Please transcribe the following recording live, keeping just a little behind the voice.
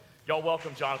Y'all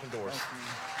welcome Jonathan Doors.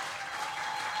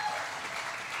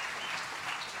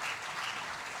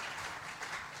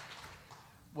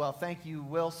 Well, thank you,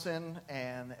 Wilson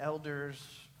and elders,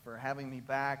 for having me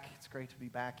back. It's great to be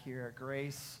back here at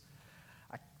Grace.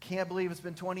 I can't believe it's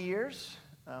been 20 years.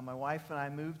 My wife and I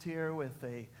moved here with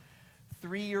a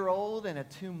 3-year-old and a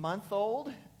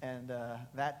 2-month-old, and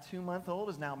that 2-month-old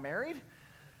is now married,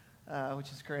 which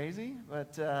is crazy.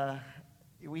 But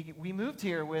we moved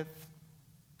here with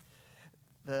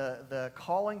the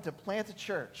calling to plant a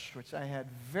church, which I had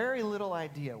very little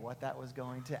idea what that was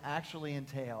going to actually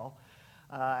entail.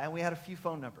 And we had a few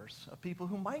phone numbers of people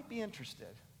who might be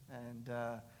interested.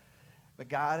 But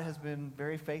God has been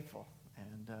very faithful,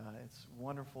 and it's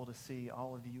wonderful to see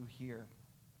all of you here.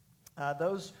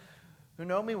 Those who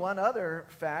know me, one other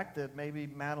fact that maybe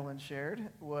Madeline shared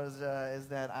is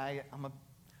that I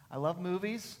love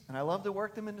movies, and I love to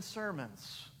work them into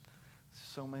sermons.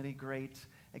 So many great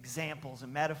examples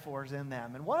and metaphors in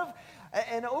them. And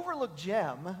an overlooked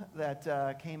gem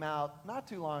that came out not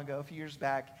too long ago, a few years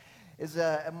back, is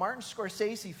a Martin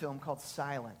Scorsese film called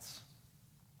Silence.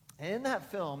 And in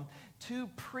that film, 2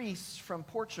 priests from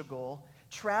Portugal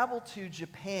travel to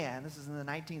Japan, this is in the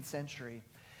 19th century,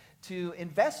 to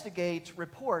investigate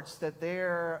reports that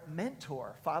their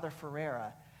mentor, Father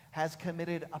Ferreira, has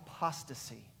committed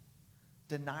apostasy,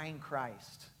 denying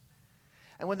Christ.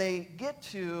 And when they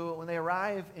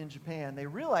arrive in Japan, they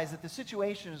realize that the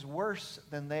situation is worse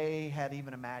than they had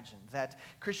even imagined, that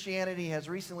Christianity has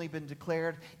recently been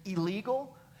declared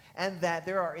illegal, and that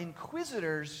there are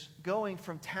inquisitors going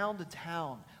from town to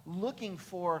town looking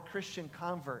for Christian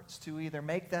converts to either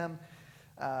make them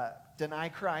deny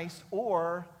Christ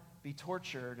or be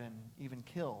tortured and even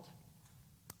killed.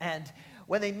 And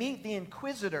when they meet the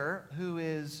inquisitor who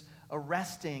is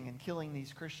arresting and killing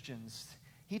these Christians,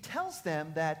 he tells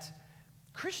them that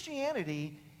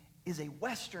Christianity is a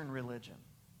Western religion.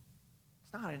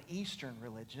 It's not an Eastern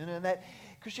religion, and that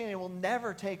Christianity will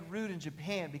never take root in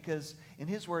Japan because, in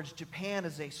his words, Japan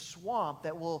is a swamp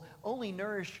that will only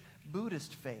nourish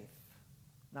Buddhist faith,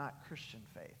 not Christian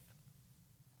faith.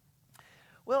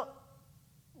 Well,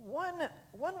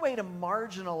 one way to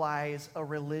marginalize a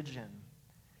religion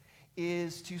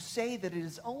is to say that it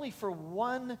is only for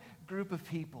one group of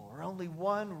people or only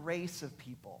one race of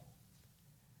people.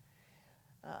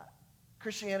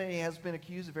 Christianity has been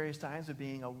accused at various times of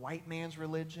being a white man's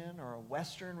religion or a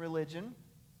Western religion,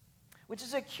 which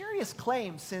is a curious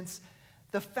claim since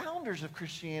the founders of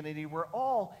Christianity were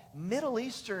all Middle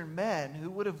Eastern men who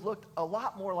would have looked a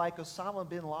lot more like Osama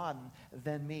bin Laden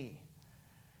than me.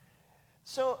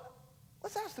 So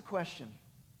let's ask the question,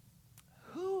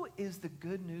 who is the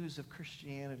good news of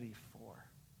Christianity for?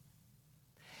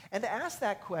 And to ask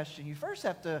that question, you first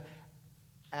have to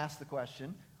ask the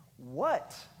question,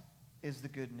 what is the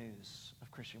good news of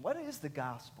Christianity? What is the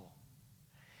gospel?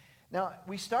 Now,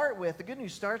 the good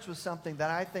news starts with something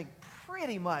that I think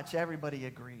pretty much everybody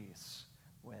agrees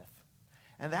with.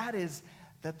 And that is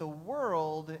that the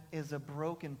world is a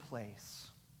broken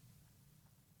place.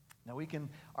 Now, we can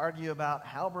argue about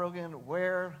how broken,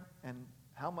 where, and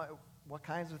how much, what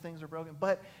kinds of things are broken,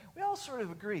 but we all sort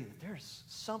of agree that there's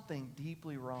something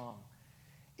deeply wrong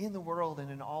in the world and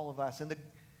in all of us. And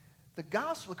the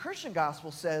gospel, the Christian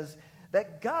gospel, says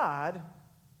that God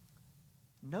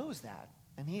knows that,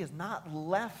 and he has not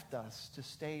left us to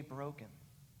stay broken.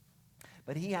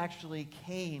 But he actually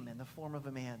came in the form of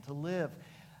a man to live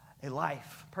a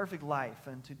life, perfect life,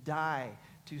 and to die,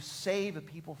 to save a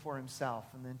people for himself,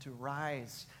 and then to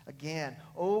rise again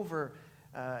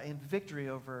in victory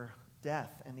over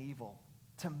death and evil,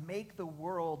 to make the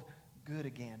world good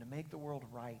again, to make the world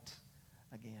right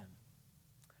again.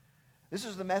 This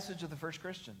is the message of the first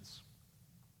Christians.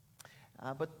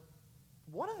 But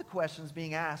one of the questions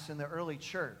being asked in the early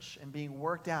church and being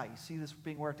worked out, you see this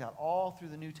being worked out all through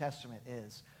the New Testament,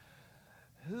 is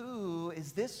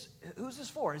who's this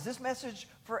for? Is this message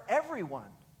for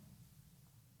everyone?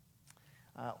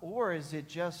 Or is it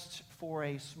just for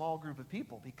a small group of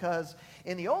people? Because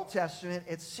in the Old Testament,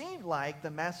 it seemed like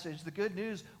the message, the good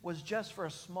news, was just for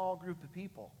a small group of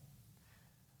people,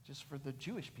 just for the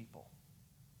Jewish people.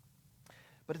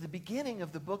 But at the beginning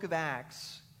of the book of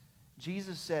Acts,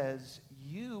 Jesus says,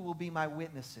 "You will be my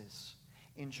witnesses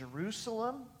in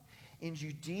Jerusalem, in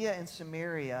Judea and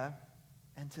Samaria,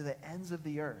 and to the ends of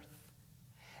the earth."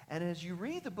 And as you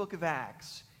read the book of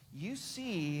Acts, you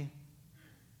see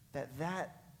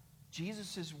that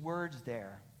Jesus' words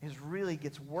there really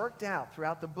gets worked out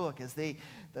throughout the book as the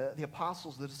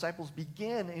apostles, the disciples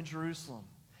begin in Jerusalem.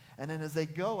 And then as they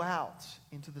go out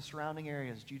into the surrounding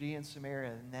areas, Judea and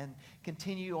Samaria, and then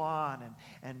continue on,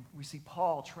 and we see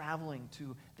Paul traveling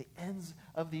to the ends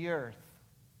of the earth.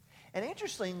 And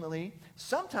interestingly,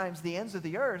 sometimes the ends of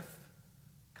the earth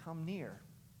come near.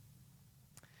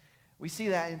 We see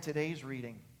that in today's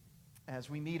reading as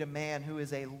we meet a man who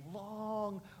is a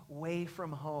long way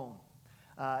from home,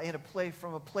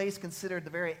 from a place considered the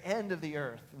very end of the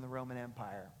earth in the Roman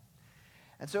Empire.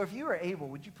 And so if you are able,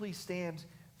 would you please stand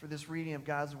for this reading of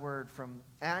God's word from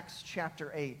Acts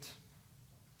chapter 8,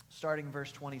 starting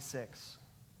verse 26.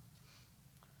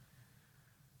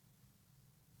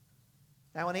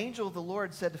 Now an angel of the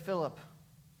Lord said to Philip,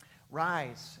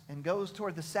 "Rise and goes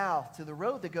toward the south to the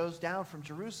road that goes down from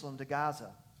Jerusalem to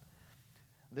Gaza."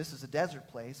 This is a desert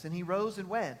place. And he rose and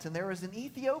went, and there was an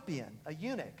Ethiopian, a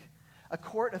eunuch, a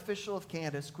court official of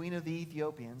Candace, queen of the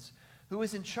Ethiopians, who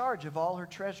was in charge of all her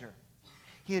treasure.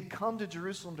 He had come to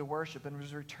Jerusalem to worship and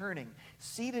was returning,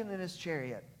 seated in his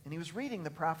chariot, and he was reading the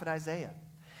prophet Isaiah.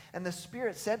 And the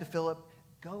Spirit said to Philip,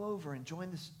 "Go over and join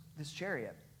this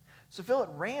chariot." So Philip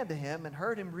ran to him and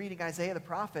heard him reading Isaiah the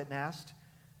prophet and asked,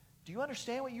 "Do you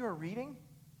understand what you are reading?"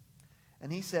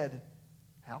 And he said,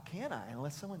 "How can I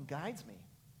unless someone guides me?"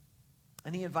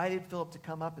 And he invited Philip to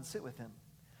come up and sit with him.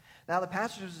 Now the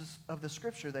passage of the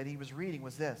scripture that he was reading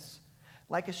was this: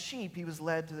 "Like a sheep he was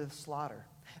led to the slaughter,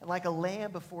 and like a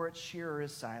lamb before its shearer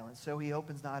is silent, so he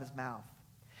opens not his mouth.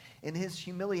 In his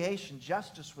humiliation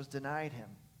justice was denied him.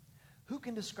 Who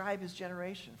can describe his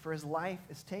generation? For his life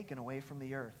is taken away from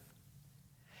the earth."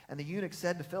 And the eunuch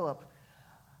said to Philip,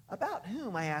 "About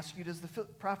whom, I ask you, does the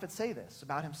prophet say this?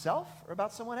 About himself or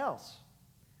about someone else?"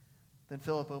 Then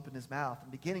Philip opened his mouth,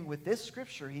 and beginning with this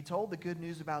scripture, he told the good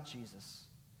news about Jesus.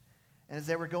 And as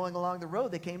they were going along the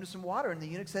road, they came to some water, and the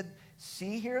eunuch said,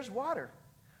 "See, here is water.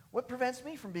 What prevents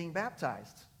me from being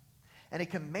baptized?" And he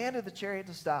commanded the chariot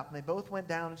to stop, and they both went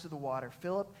down into the water,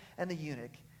 Philip and the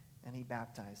eunuch, and he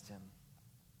baptized him.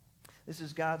 This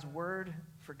is God's word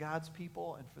for God's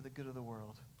people and for the good of the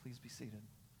world. Please be seated.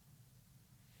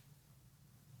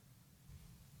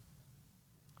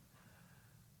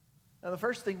 Now, the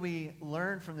first thing we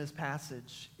learn from this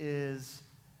passage is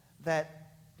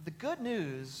that the good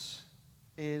news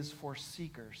is for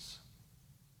seekers.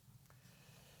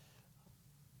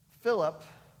 Philip,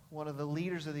 one of the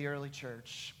leaders of the early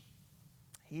church,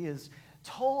 he is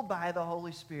told by the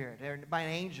Holy Spirit, or by an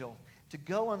angel, to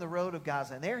go on the road of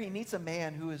Gaza. And there he meets a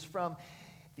man who is from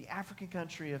the African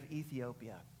country of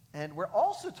Ethiopia. And we're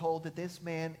also told that this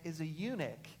man is a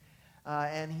eunuch,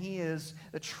 and he is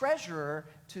the treasurer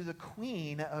to the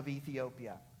queen of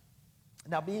Ethiopia.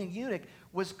 Now, being a eunuch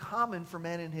was common for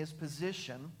men in his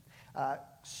position,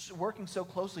 working so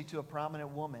closely to a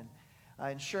prominent woman,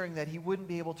 ensuring that he wouldn't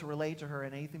be able to relate to her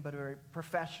in anything but a very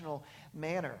professional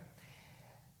manner.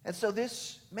 And so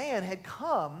this man had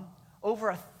come over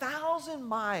 1,000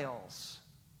 miles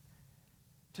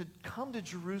to come to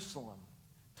Jerusalem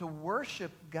to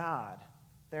worship God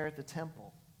there at the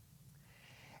temple.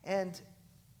 And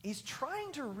he's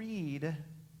trying to read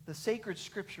the sacred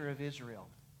scripture of Israel,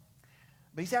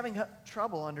 but he's having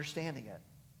trouble understanding it.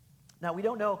 Now, we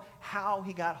don't know how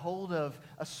he got hold of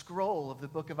a scroll of the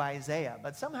book of Isaiah,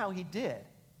 but somehow he did.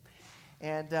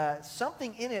 And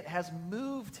something in it has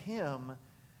moved him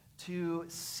to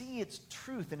see its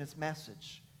truth in its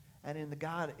message and in the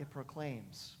God it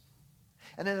proclaims.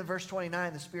 And then in verse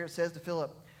 29, the Spirit says to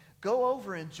Philip, "Go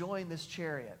over and join this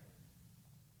chariot."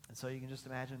 And so you can just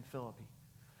imagine Philip. He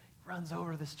runs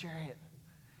over this chariot,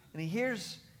 and he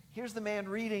hears the man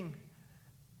reading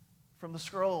from the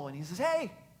scroll, and he says,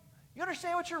 "Hey, you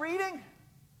understand what you're reading?"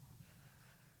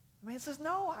 The man says,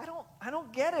 "No, I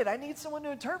don't get it. I need someone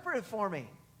to interpret it for me."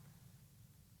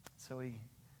 So he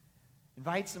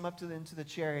invites him up into the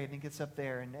chariot, and he gets up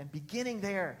there, and beginning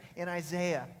there in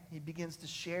Isaiah, he begins to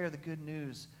share the good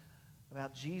news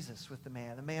about Jesus with the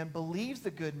man. The man believes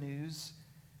the good news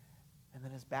and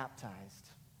then is baptized.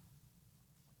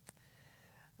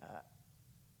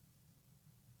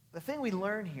 The thing we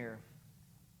learn here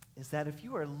is that if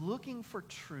you are looking for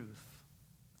truth,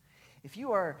 if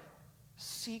you are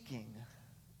seeking,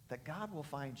 that God will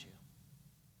find you.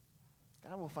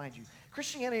 God will find you.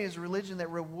 Christianity is a religion that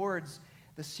rewards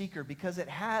the seeker because it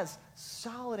has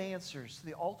solid answers to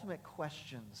the ultimate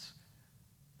questions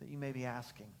that you may be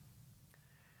asking.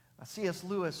 C.S.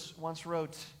 Lewis once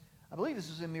wrote, I believe this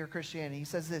was in Mere Christianity, he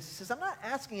says this, he says, "I'm not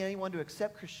asking anyone to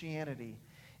accept Christianity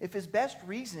if his best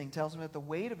reasoning tells him that the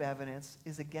weight of evidence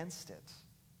is against it."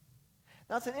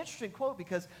 Now, it's an interesting quote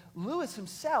because Lewis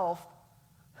himself,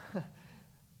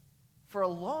 for a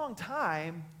long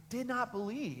time, did not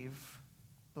believe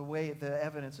the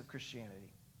evidence of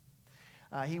Christianity.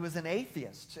 He was an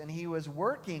atheist, and he was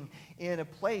working in a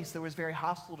place that was very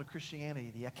hostile to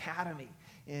Christianity, the Academy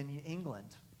in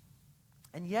England.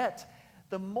 And yet,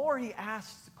 the more he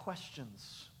asked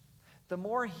questions, the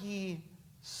more he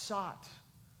sought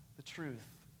the truth,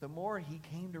 the more he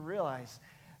came to realize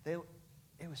that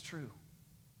it was true,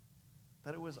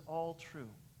 that it was all true.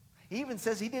 He even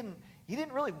says he didn't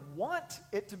really want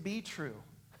it to be true.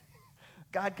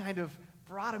 God kind of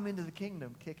brought him into the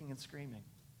kingdom, kicking and screaming.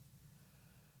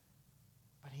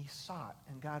 But he sought,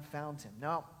 and God found him.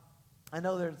 Now, I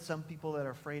know there are some people that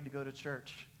are afraid to go to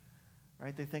church,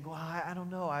 right? They think, well, I don't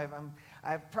know.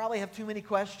 I probably have too many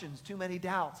questions, too many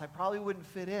doubts. I probably wouldn't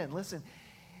fit in. Listen,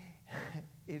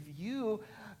 if you're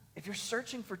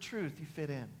searching for truth, you fit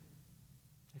in.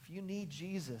 If you need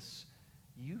Jesus,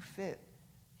 you fit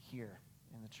here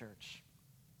in the church.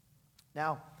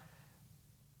 Now,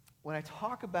 when I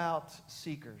talk about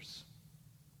seekers,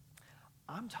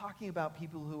 I'm talking about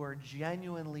people who are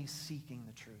genuinely seeking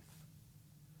the truth.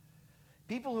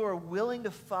 People who are willing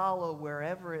to follow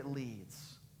wherever it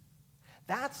leads.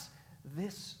 That's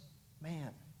this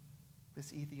man,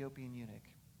 this Ethiopian eunuch.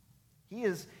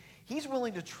 He's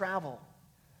willing to travel,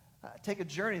 take a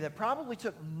journey that probably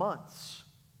took months,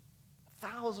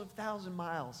 1,000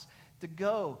 miles, to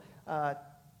go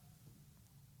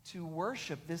to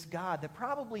worship this God that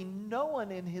probably no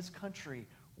one in his country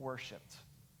worshiped.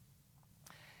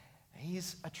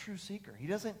 He's a true seeker. He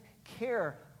doesn't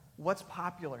care what's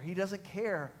popular. He doesn't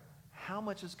care how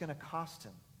much it's going to cost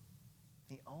him.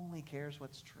 He only cares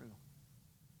what's true.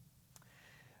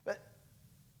 But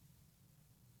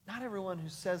not everyone who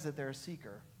says that they're a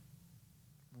seeker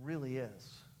really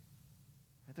is.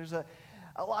 There's a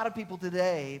lot of people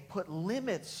today put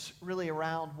limits really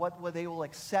around what they will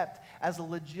accept as a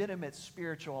legitimate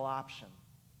spiritual option.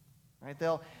 Right?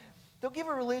 They'll give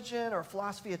a religion or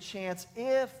philosophy a chance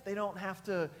if they don't have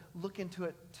to look into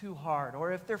it too hard,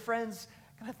 or if their friends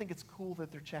kind of think it's cool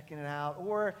that they're checking it out,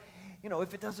 or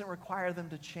if it doesn't require them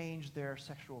to change their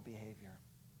sexual behavior.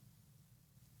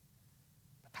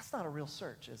 But that's not a real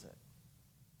search, is it?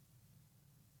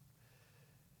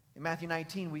 In Matthew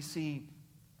 19, we see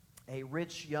a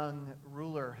rich young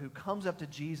ruler who comes up to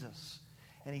Jesus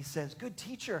and he says, "Good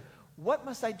teacher, what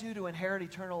must I do to inherit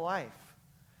eternal life?"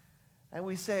 And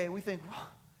we think, well,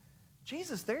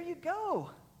 Jesus, there you go.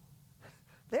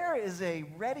 There is a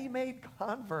ready-made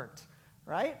convert,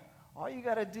 right? All you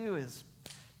got to do is,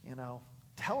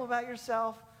 tell him about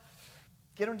yourself,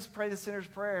 get him to pray the sinner's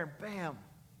prayer, and bam,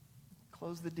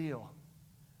 close the deal.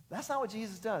 That's not what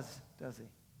Jesus does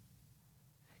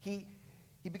he?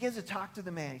 He begins to talk to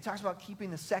the man. He talks about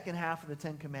keeping the second half of the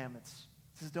 10 Commandments.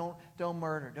 He says, don't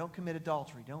murder, don't commit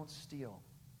adultery, don't steal.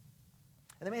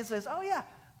 And the man says, oh yeah,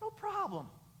 no problem.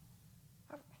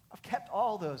 I've kept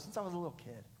all those since I was a little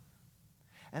kid.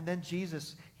 And then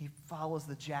Jesus, he follows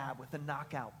the jab with a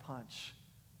knockout punch.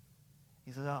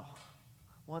 He says, oh,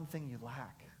 one thing you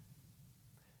lack.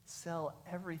 Sell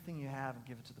everything you have and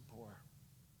give it to the poor.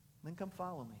 Then come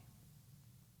follow me.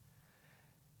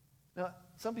 Now,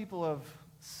 some people have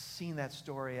seen that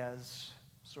story as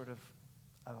sort of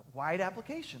a wide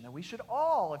application, that we should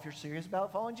all, if you're serious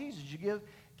about following Jesus, you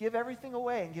give everything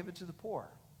away and give it to the poor,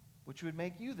 which would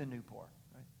make you the new poor.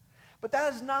 Right? But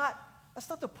that's not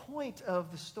the point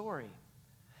of the story.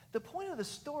 The point of the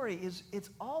story is it's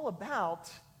all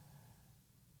about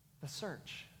the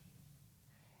search.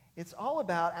 It's all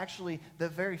about actually the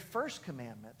very first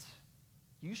commandment.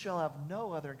 You shall have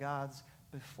no other gods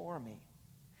before me.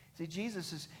 See,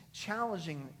 Jesus is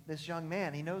challenging this young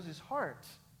man. He knows his heart.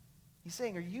 He's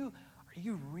saying, are you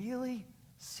really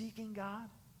seeking God?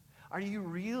 Are you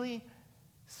really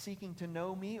seeking to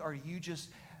know me? Or are you just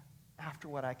after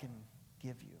what I can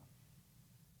give you?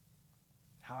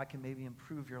 How I can maybe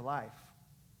improve your life?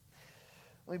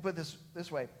 Let me put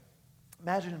this way.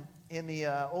 Imagine in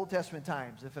the Old Testament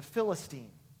times, if a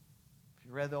Philistine, if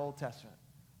you read the Old Testament,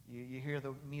 you hear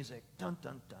the music, dun,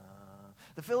 dun, dun.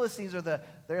 The Philistines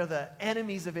they're the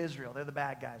enemies of Israel. They're the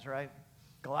bad guys, right?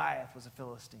 Goliath was a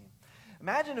Philistine.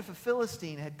 Imagine if a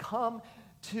Philistine had come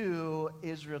to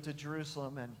Israel, to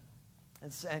Jerusalem,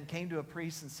 and came to a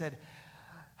priest and said,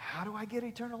 how do I get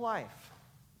eternal life?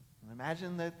 And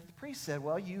imagine that the priest said,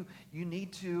 well, you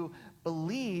need to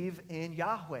believe in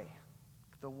Yahweh,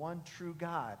 the one true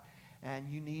God, and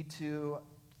you need to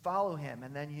follow him,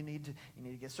 and then you need to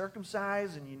get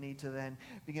circumcised, and you need to then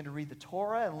begin to read the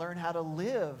Torah and learn how to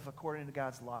live according to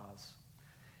God's laws.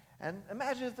 And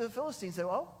imagine if the Philistines said,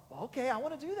 well, okay, I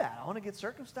want to do that. I want to get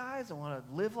circumcised. I want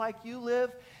to live like you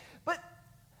live. But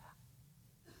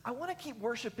I want to keep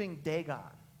worshiping Dagon,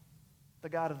 the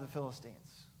god of the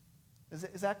Philistines.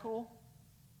 Is that cool?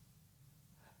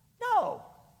 No.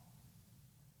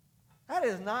 That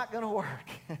is not going to work.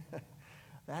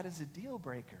 That is a deal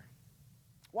breaker.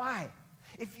 Why?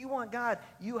 If you want God,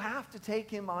 you have to take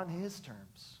him on his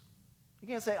terms. You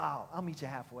can't say, "Oh, I'll meet you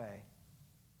halfway."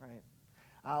 Right?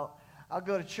 I'll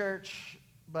go to church,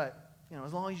 but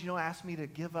as long as you don't ask me to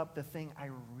give up the thing I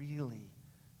really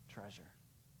treasure,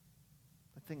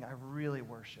 the thing I really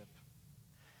worship.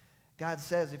 God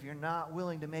says, if you're not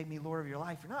willing to make me Lord of your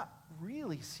life, you're not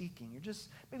really seeking. You're just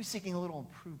maybe seeking a little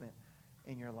improvement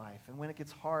in your life. And when it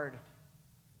gets hard,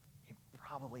 you're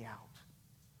probably out.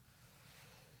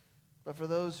 But for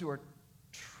those who are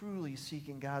truly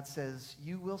seeking, God says,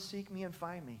 you will seek me and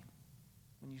find me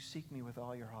when you seek me with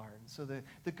all your heart. And so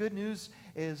the good news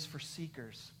is for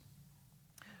seekers.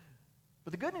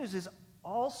 But the good news is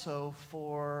also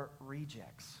for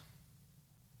rejects.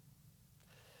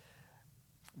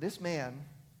 This man,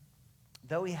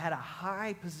 though he had a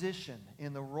high position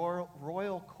in the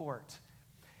royal court,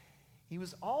 he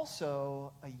was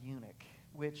also a eunuch,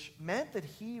 which meant that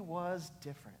he was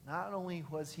different. Not only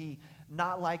was he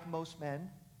not like most men,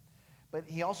 but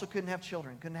he also couldn't have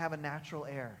children, couldn't have a natural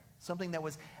heir, something that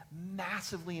was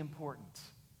massively important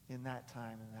in that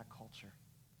time, in that culture.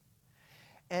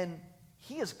 And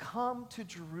he has come to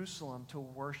Jerusalem to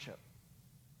worship.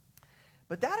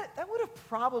 But that would have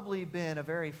probably been a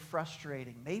very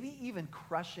frustrating, maybe even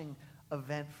crushing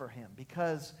event for him,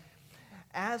 because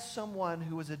as someone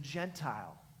who was a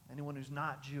Gentile, anyone who's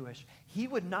not Jewish, he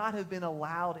would not have been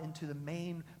allowed into the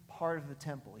main part of the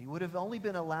temple. He would have only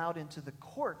been allowed into the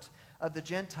court of the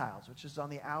Gentiles, which is on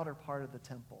the outer part of the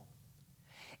temple.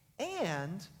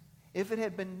 And if it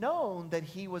had been known that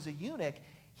he was a eunuch,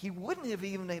 he wouldn't have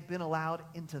even been allowed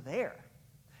into there.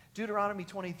 Deuteronomy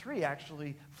 23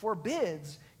 actually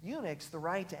forbids eunuchs the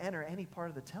right to enter any part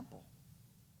of the temple.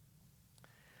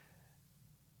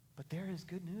 But there is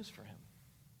good news for him.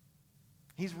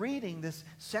 He's reading this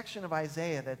section of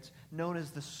Isaiah that's known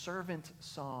as the servant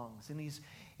songs. And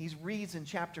he reads in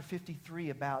chapter 53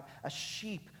 about a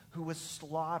sheep who was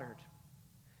slaughtered,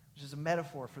 which is a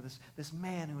metaphor for this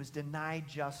man who was denied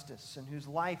justice and whose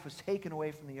life was taken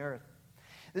away from the earth.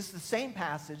 This is the same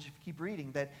passage, if you keep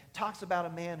reading, that talks about a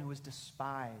man who was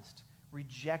despised,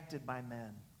 rejected by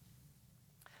men.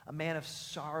 A man of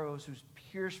sorrows who's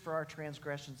pierced for our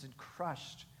transgressions and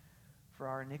crushed for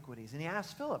our iniquities. And he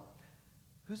asks Philip,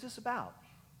 who's this about?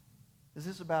 Is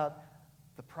this about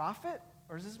the prophet,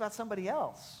 or is this about somebody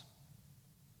else?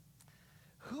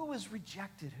 Who was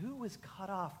rejected? Who was cut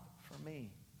off for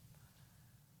me?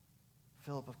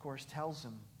 Philip, of course, tells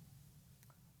him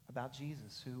about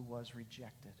Jesus, who was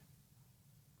rejected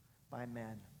by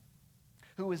men,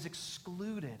 who was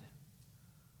excluded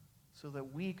so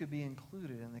that we could be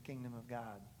included in the kingdom of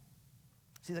God.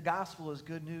 See, the gospel is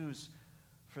good news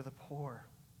for the poor.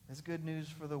 It's good news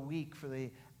for the weak, for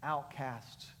the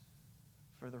outcast,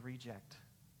 for the reject.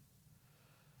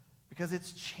 Because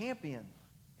its champion,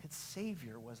 its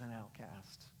savior, was an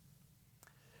outcast.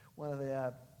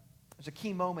 There's a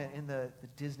key moment in the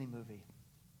Disney movie,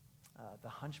 The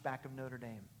Hunchback of Notre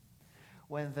Dame,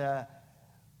 when the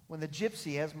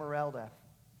gypsy Esmeralda,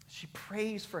 she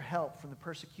prays for help from the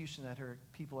persecution that her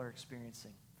people are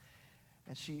experiencing.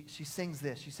 And she sings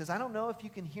this. She says, I don't know if you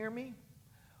can hear me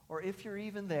or if you're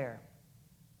even there.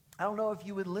 I don't know if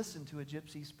you would listen to a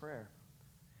gypsy's prayer.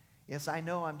 Yes, I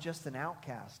know I'm just an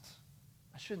outcast.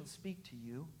 I shouldn't speak to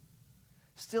you.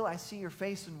 Still, I see your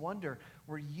face and wonder,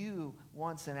 were you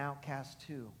once an outcast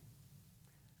too?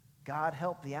 God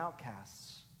help the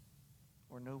outcasts,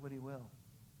 or nobody will.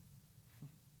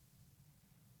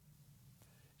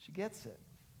 She gets it.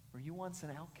 Were you once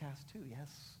an outcast too?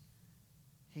 Yes,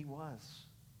 he was.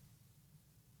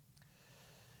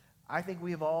 I think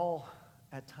we have all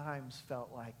at times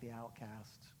felt like the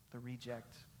outcast, the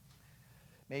reject.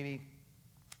 Maybe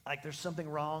like there's something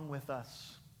wrong with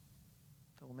us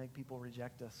that will make people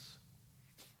reject us.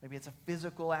 Maybe it's a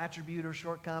physical attribute or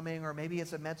shortcoming, or maybe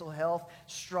it's a mental health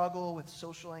struggle with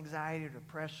social anxiety or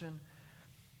depression.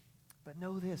 But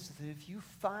know this, that if you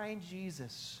find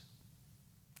Jesus,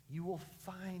 you will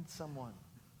find someone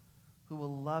who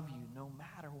will love you no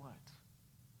matter what.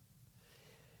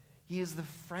 He is the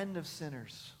friend of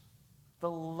sinners,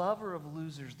 the lover of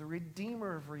losers, the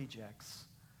redeemer of rejects.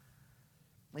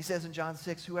 He says in John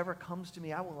 6, whoever comes to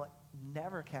me, I will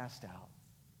never cast out.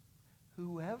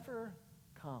 Whoever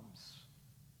comes.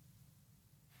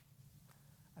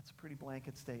 That's a pretty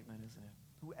blanket statement, isn't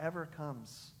it? Whoever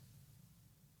comes.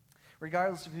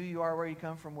 Regardless of who you are, where you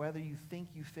come from, whether you think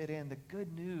you fit in, the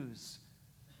good news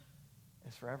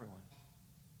is for everyone.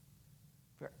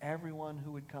 For everyone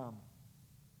who would come.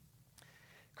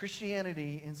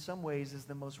 Christianity, in some ways, is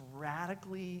the most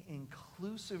radically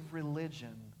inclusive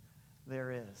religion there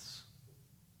is.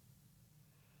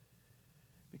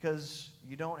 Because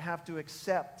you don't have to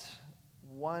accept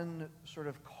one sort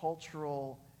of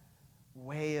cultural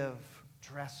way of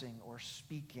dressing or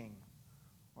speaking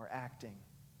or acting.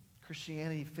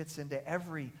 Christianity fits into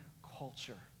every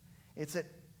culture. It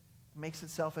makes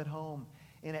itself at home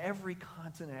in every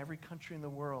continent, every country in the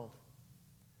world.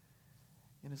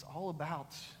 And it's all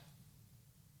about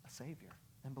a Savior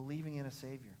and believing in a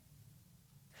Savior.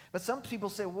 But some people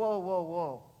say, whoa, whoa,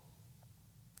 whoa.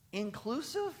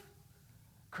 Inclusive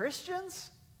Christians?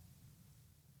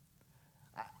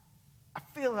 I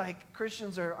feel like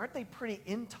Christians aren't they pretty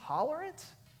intolerant?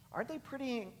 Aren't they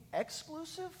pretty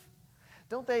exclusive?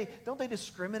 Don't they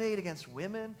discriminate against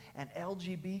women and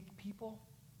LGBT people?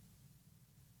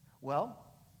 Well,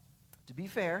 to be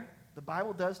fair, the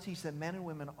Bible does teach that men and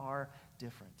women are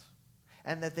different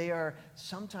and that they are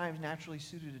sometimes naturally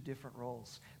suited to different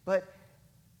roles. But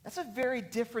that's a very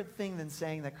different thing than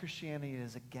saying that Christianity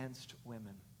is against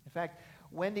women. In fact,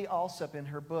 Wendy Alsup, in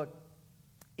her book,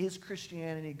 Is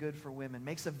Christianity Good for Women?,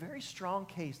 makes a very strong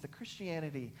case that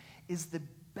Christianity is the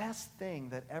best thing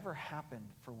that ever happened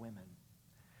for women.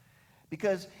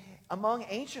 Because among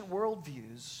ancient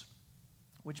worldviews,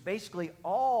 which basically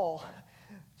all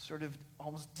sort of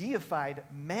almost deified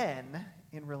men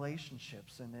in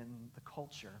relationships and in the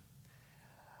culture,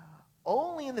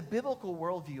 only in the biblical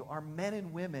worldview are men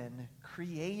and women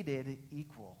created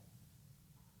equal.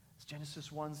 As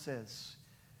Genesis 1 says,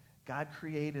 God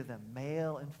created them,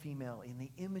 male and female. In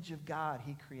the image of God,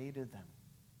 he created them.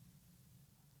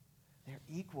 They're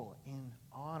equal in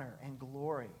honor and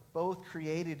glory, both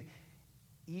created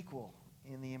equal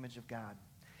in the image of God.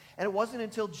 And it wasn't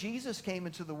until Jesus came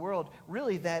into the world,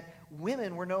 really, that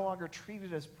women were no longer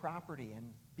treated as property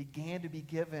and began to be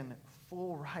given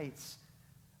full rights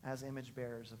as image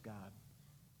bearers of God.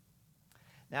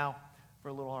 Now, for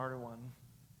a little harder one,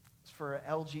 for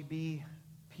LGBT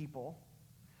people,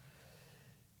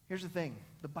 here's the thing.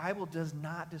 The Bible does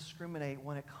not discriminate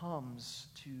when it comes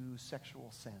to sexual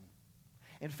sin.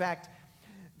 In fact,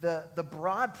 the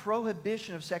broad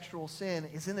prohibition of sexual sin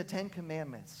is in the Ten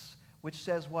Commandments, which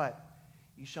says what?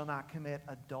 You shall not commit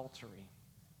adultery.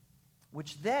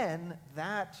 Which then,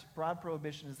 that broad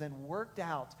prohibition is then worked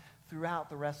out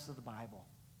throughout the rest of the Bible.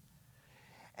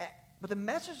 But the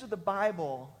message of the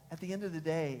Bible, at the end of the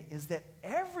day, is that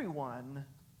everyone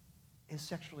is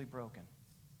sexually broken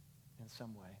in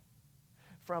some way.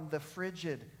 From the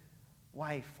frigid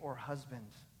wife or husband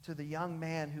to the young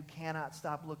man who cannot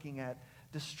stop looking at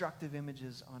destructive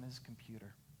images on his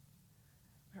computer.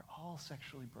 We're all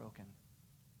sexually broken.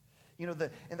 You know,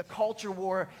 in the culture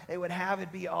war, they would have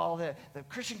it be all the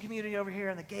Christian community over here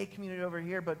and the gay community over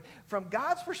here. But from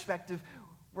God's perspective,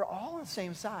 we're all on the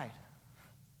same side.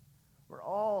 We're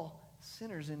all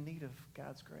sinners in need of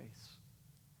God's grace.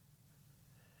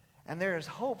 And there is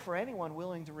hope for anyone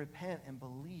willing to repent and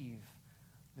believe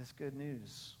this good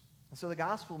news. And so the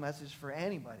gospel message for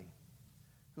anybody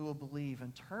who will believe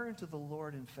and turn to the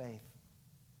Lord in faith.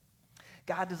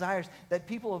 God desires that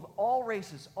people of all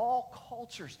races, all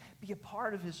cultures, be a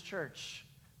part of his church,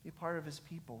 be a part of his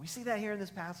people. We see that here in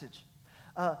this passage.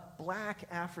 A black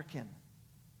African,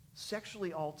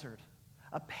 sexually altered,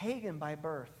 a pagan by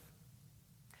birth,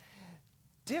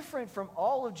 different from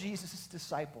all of Jesus'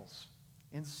 disciples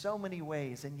in so many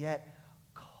ways, and yet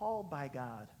called by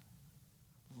God,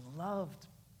 loved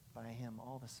by him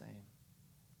all the same.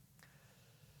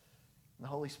 The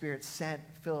Holy Spirit sent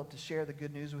Philip to share the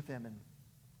good news with him. And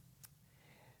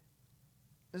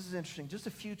this is interesting. Just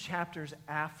a few chapters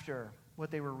after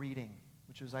what they were reading,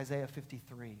 which was Isaiah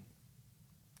 53,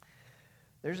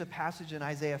 there's a passage in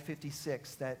Isaiah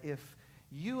 56 that if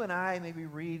you and I maybe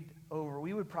read over,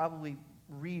 we would probably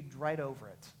read right over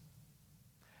it.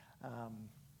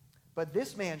 But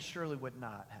this man surely would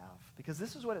not have, because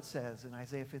this is what it says in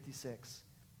Isaiah 56.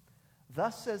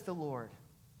 Thus says the Lord,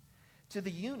 to the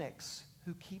eunuchs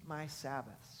who keep my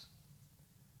Sabbaths,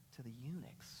 to the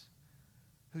eunuchs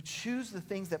who choose the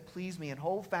things that please me and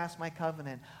hold fast my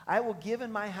covenant, I will give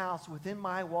in my house within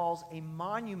my walls a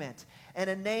monument and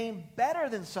a name better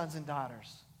than sons and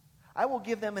daughters. I will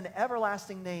give them an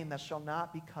everlasting name that shall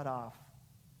not be cut off.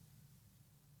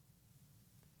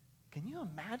 Can you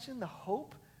imagine the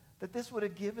hope that this would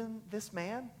have given this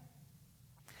man?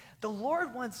 The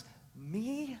Lord wants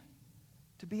me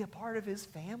to be a part of his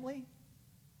family.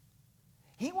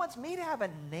 He wants me to have a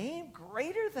name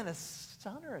greater than a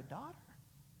son or a daughter.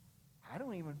 I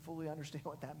don't even fully understand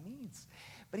what that means.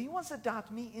 But he wants to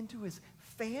adopt me into his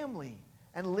family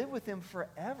and live with him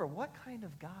forever. What kind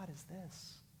of God is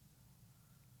this?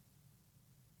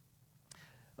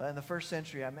 Well, in the first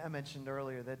century, I mentioned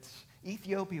earlier that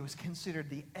Ethiopia was considered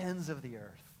the ends of the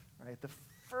earth, right? The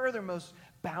furthermost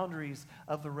boundaries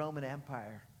of the Roman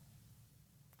Empire.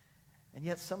 And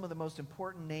yet some of the most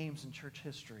important names in church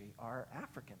history are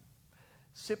African.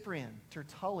 Cyprian,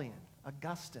 Tertullian,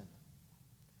 Augustine.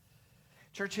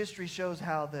 Church history shows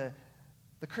how the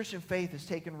Christian faith has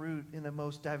taken root in the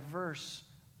most diverse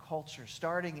culture,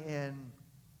 starting in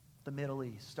the Middle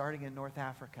East, starting in North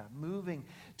Africa, moving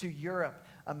to Europe,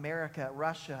 America,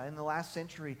 Russia. In the last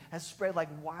century, has spread like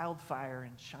wildfire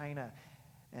in China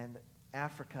and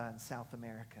Africa and South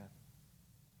America.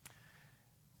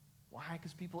 Why?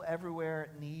 Because people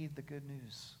everywhere need the good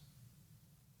news.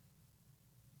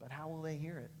 But how will they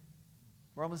hear it?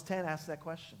 Romans 10 asks that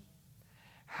question.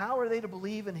 How are they to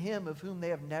believe in him of whom they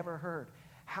have never heard?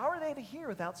 How are they to hear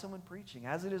without someone preaching?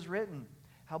 As it is written,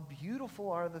 how beautiful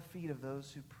are the feet of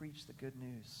those who preach the good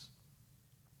news.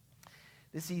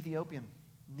 This Ethiopian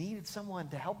needed someone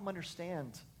to help him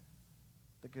understand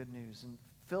the good news. And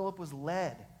Philip was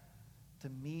led to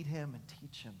meet him and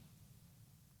teach him.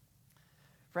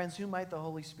 Friends, who might the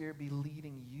Holy Spirit be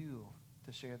leading you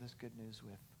to share this good news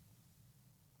with?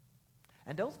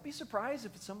 And don't be surprised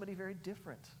if it's somebody very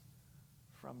different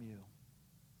from you.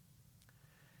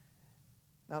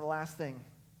 Now, the last thing,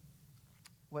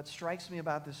 what strikes me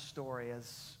about this story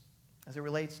as it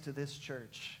relates to this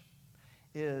church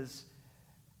is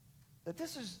that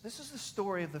this is the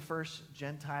story of the first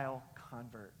Gentile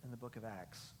convert in the book of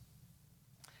Acts.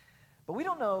 But we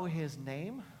don't know his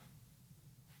name.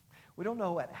 We don't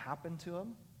know what happened to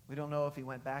him. We don't know if he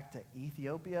went back to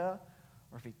Ethiopia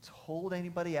or if he told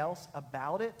anybody else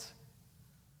about it.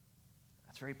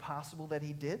 It's very possible that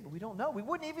he did, but we don't know. We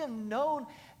wouldn't even known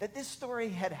that this story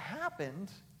had happened.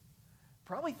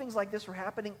 Probably things like this were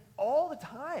happening all the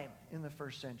time in the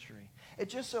first century. It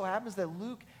just so happens that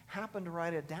Luke happened to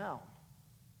write it down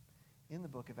in the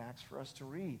book of Acts for us to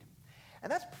read.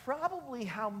 And that's probably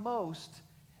how most,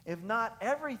 if not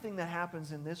everything that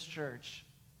happens in this church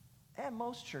and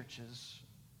most churches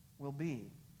will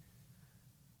be.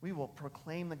 We will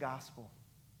proclaim the gospel.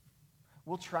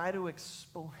 We'll try to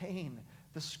explain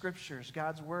the scriptures,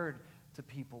 God's word, to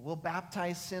people. We'll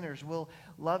baptize sinners. We'll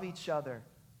love each other.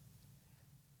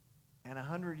 And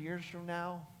 100 years from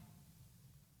now,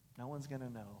 no one's going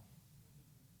to know.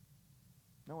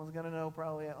 No one's going to know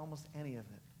probably almost any of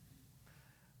it.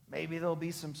 Maybe there'll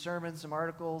be some sermons, some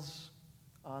articles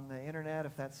on the internet,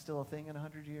 if that's still a thing in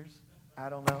 100 years. I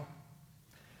don't know.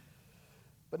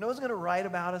 But no one's going to write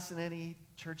about us in any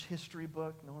church history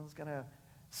book. No one's going to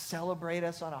celebrate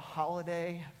us on a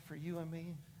holiday for you and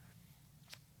me.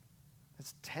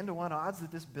 It's 10 to 1 odds that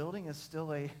this building is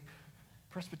still a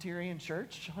Presbyterian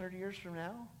church 100 years from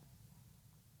now.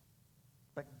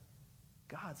 But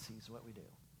God sees what we do.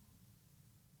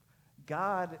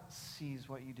 God sees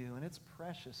what you do, and it's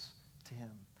precious to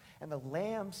him. And the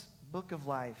Lamb's book of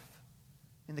life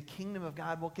in the kingdom of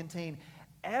God will contain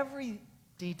every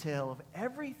detail of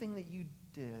everything that you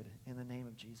did in the name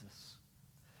of Jesus.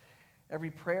 Every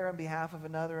prayer on behalf of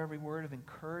another, every word of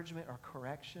encouragement or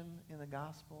correction in the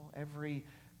gospel, every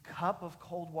cup of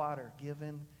cold water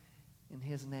given in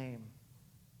his name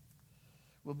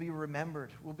will be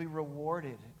remembered, will be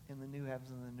rewarded in the new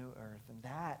heavens and the new earth. And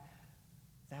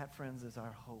that, friends, is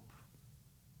our hope.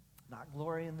 Not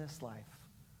glory in this life,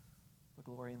 but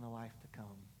glory in the life to come.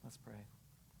 Let's pray.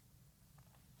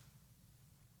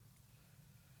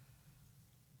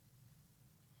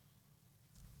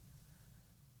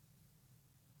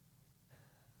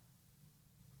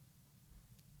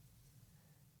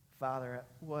 Father,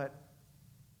 what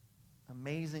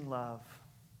amazing love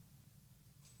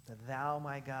that thou,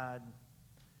 my God,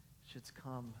 shouldst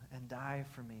come and die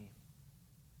for me.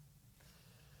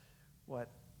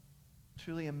 What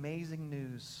truly amazing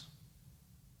news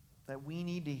that we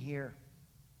need to hear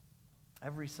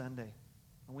every Sunday.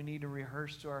 And we need to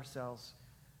rehearse to ourselves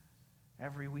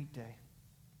every weekday.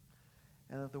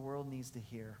 And that the world needs to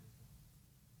hear.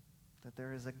 That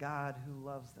there is a God who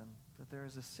loves them. That there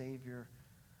is a Savior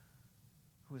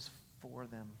who is for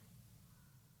them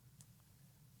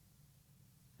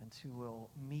and who will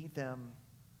meet them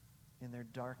in their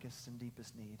darkest and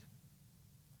deepest need.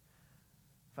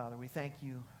 Father, we thank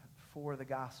you for the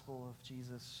gospel of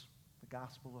Jesus, the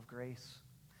gospel of grace.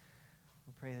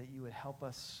 We pray that you would help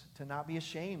us to not be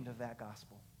ashamed of that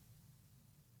gospel.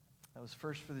 That was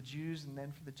first for the Jews and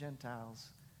then for the Gentiles.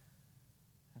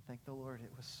 And thank the Lord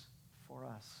it was for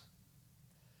us.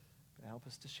 But help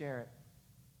us to share it,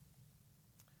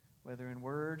 whether in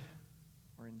word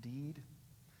or in deed,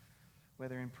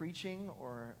 whether in preaching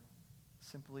or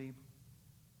simply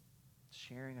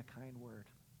sharing a kind word.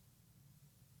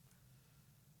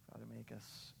 Father, make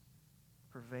us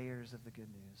purveyors of the good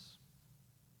news.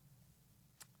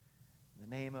 In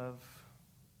the name of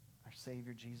our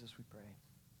Savior Jesus, we pray.